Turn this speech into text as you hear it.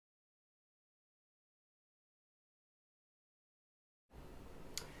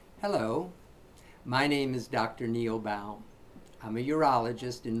Hello, my name is Dr. Neil Baum. I'm a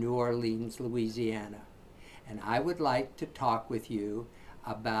urologist in New Orleans, Louisiana, and I would like to talk with you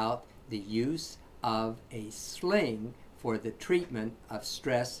about the use of a sling for the treatment of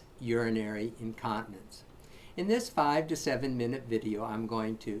stress urinary incontinence. In this 5 to 7 minute video, I'm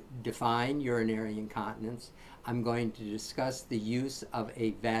going to define urinary incontinence. I'm going to discuss the use of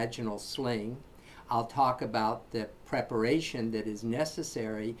a vaginal sling. I'll talk about the preparation that is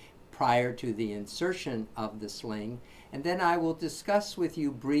necessary prior to the insertion of the sling, and then I will discuss with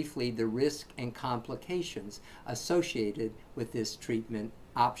you briefly the risk and complications associated with this treatment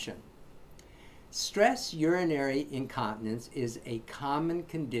option. Stress urinary incontinence is a common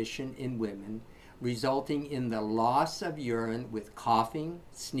condition in women, resulting in the loss of urine with coughing,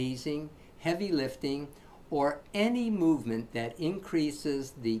 sneezing, heavy lifting, or any movement that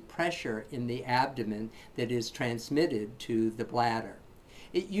increases the pressure in the abdomen that is transmitted to the bladder.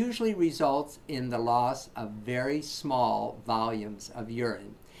 It usually results in the loss of very small volumes of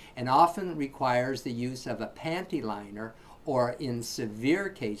urine and often requires the use of a panty liner or, in severe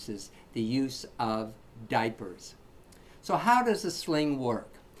cases, the use of diapers. So how does a sling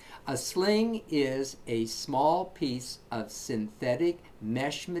work? A sling is a small piece of synthetic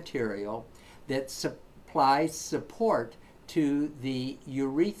mesh material that supplies support to the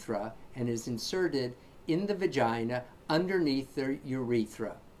urethra and is inserted in the vagina underneath the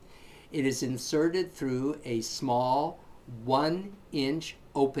urethra. It is inserted through a small 1-inch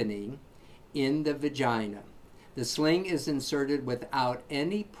opening in the vagina. The sling is inserted without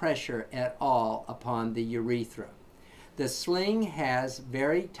any pressure at all upon the urethra. The sling has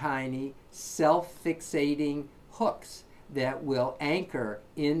very tiny self-fixating hooks that will anchor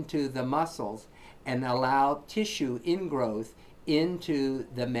into the muscles and allow tissue ingrowth into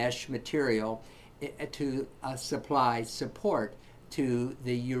the mesh material to supply support to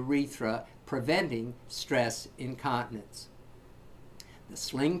the urethra, preventing stress incontinence. The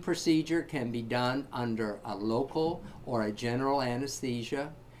sling procedure can be done under a local or a general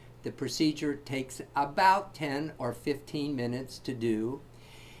anesthesia. The procedure takes about 10 or 15 minutes to do.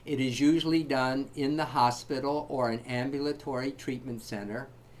 It is usually done in the hospital or an ambulatory treatment center.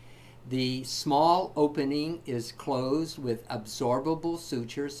 The small opening is closed with absorbable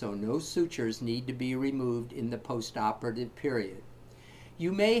sutures, so no sutures need to be removed in the postoperative period.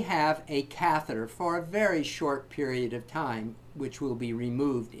 You may have a catheter for a very short period of time, which will be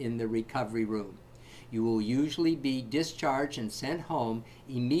removed in the recovery room. You will usually be discharged and sent home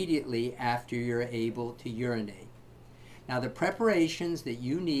immediately after you're able to urinate. Now, the preparations that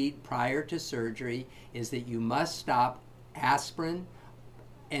you need prior to surgery is that you must stop aspirin,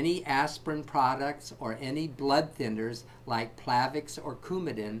 any aspirin products, or any blood thinners like Plavix or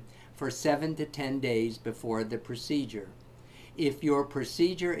Coumadin for 7 to 10 days before the procedure. If your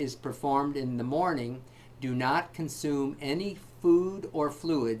procedure is performed in the morning, do not consume any food or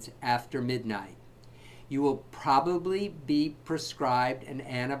fluids after midnight. You will probably be prescribed an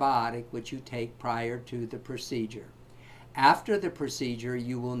antibiotic which you take prior to the procedure. After the procedure,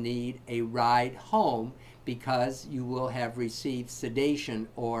 you will need a ride home because you will have received sedation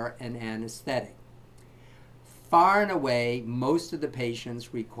or an anesthetic. Far and away, most of the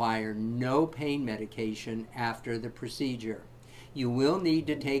patients require no pain medication after the procedure. You will need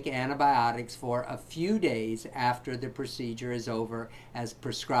to take antibiotics for a few days after the procedure is over, as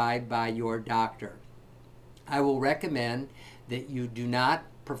prescribed by your doctor. I will recommend that you do not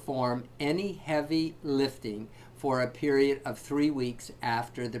perform any heavy lifting for a period of 3 weeks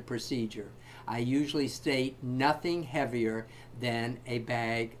after the procedure. I usually state nothing heavier than a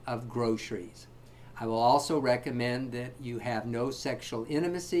bag of groceries. I will also recommend that you have no sexual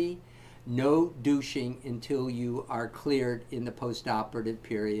intimacy, no douching until you are cleared in the postoperative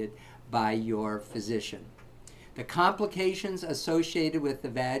period by your physician. The complications associated with the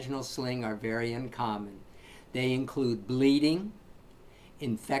vaginal sling are very uncommon. They include bleeding,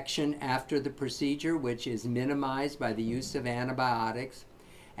 infection after the procedure, which is minimized by the use of antibiotics,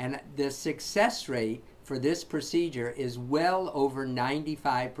 and the success rate for this procedure is well over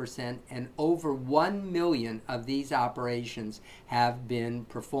 95%, and over 1 million of these operations have been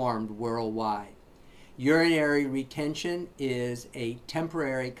performed worldwide. Urinary retention is a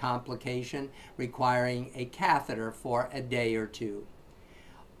temporary complication requiring a catheter for a day or two.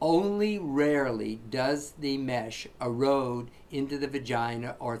 Only rarely does the mesh erode into the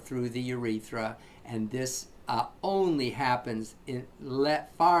vagina or through the urethra, and this only happens in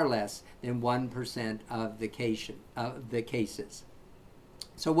far less than 1% of the cases.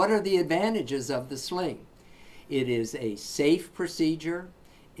 So what are the advantages of the sling? It is a safe procedure.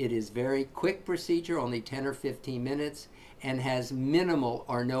 It is very quick procedure, only 10 or 15 minutes, and has minimal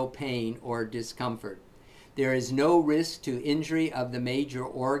or no pain or discomfort. There is no risk to injury of the major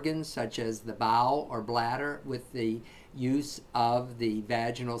organs such as the bowel or bladder with the use of the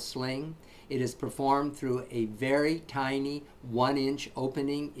vaginal sling. It is performed through a very tiny 1-inch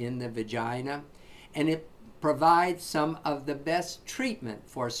opening in the vagina, and it provides some of the best treatment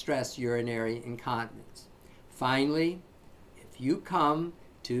for stress urinary incontinence. Finally, if you come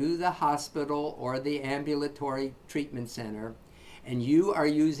to the hospital or the ambulatory treatment center and you are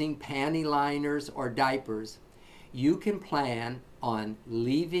using panty liners or diapers, you can plan on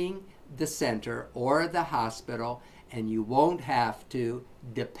leaving the center or the hospital, and you won't have to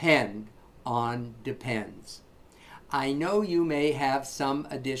depend on Depends. I know you may have some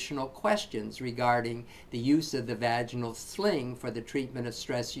additional questions regarding the use of the vaginal sling for the treatment of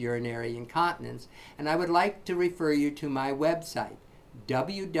stress urinary incontinence, and I would like to refer you to my website,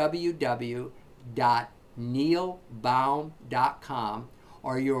 www.neilbaum.com,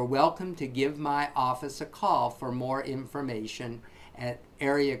 or you're welcome to give my office a call for more information at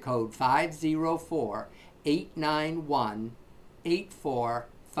area code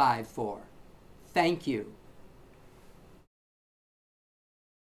 504-891-8454. Thank you.